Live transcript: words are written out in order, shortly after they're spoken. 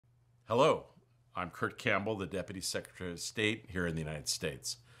Hello, I'm Kurt Campbell, the Deputy Secretary of State here in the United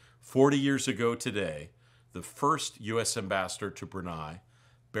States. 40 years ago today, the first U.S. ambassador to Brunei,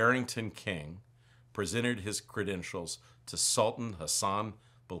 Barrington King, presented his credentials to Sultan Hassan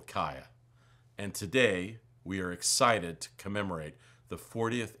Bolkiah. And today, we are excited to commemorate the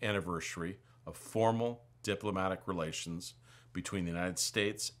 40th anniversary of formal diplomatic relations between the United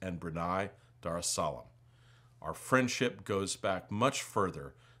States and Brunei Darussalam. Our friendship goes back much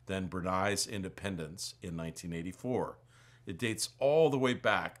further than Brunei's independence in 1984. It dates all the way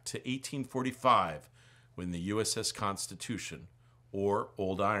back to 1845 when the USS Constitution, or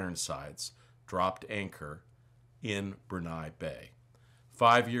Old Ironsides, dropped anchor in Brunei Bay.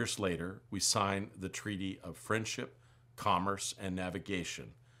 5 years later, we signed the Treaty of Friendship, Commerce, and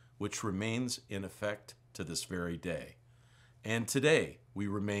Navigation, which remains in effect to this very day. And today, we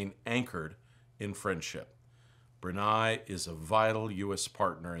remain anchored in friendship. Brunei is a vital U.S.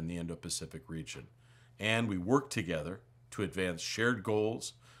 partner in the Indo-Pacific region, and we work together to advance shared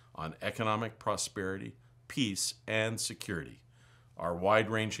goals on economic prosperity, peace, and security. Our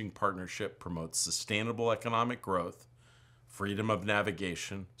wide-ranging partnership promotes sustainable economic growth, freedom of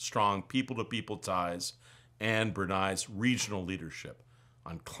navigation, strong people-to-people ties, and Brunei's regional leadership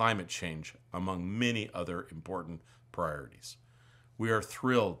on climate change, among many other important priorities. We are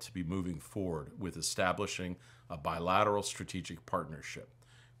thrilled to be moving forward with establishing a bilateral strategic partnership,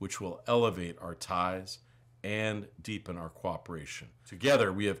 which will elevate our ties and deepen our cooperation.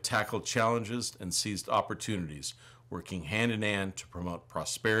 Together, we have tackled challenges and seized opportunities, working hand in hand to promote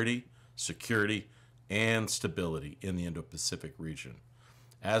prosperity, security, and stability in the Indo-Pacific region.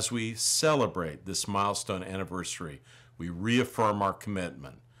 As we celebrate this milestone anniversary, we reaffirm our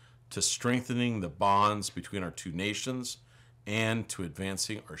commitment to strengthening the bonds between our two nations and to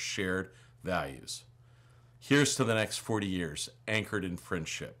advancing our shared values. Here's to the next 40 years, anchored in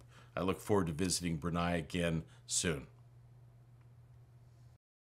friendship. I look forward to visiting Brunei again soon.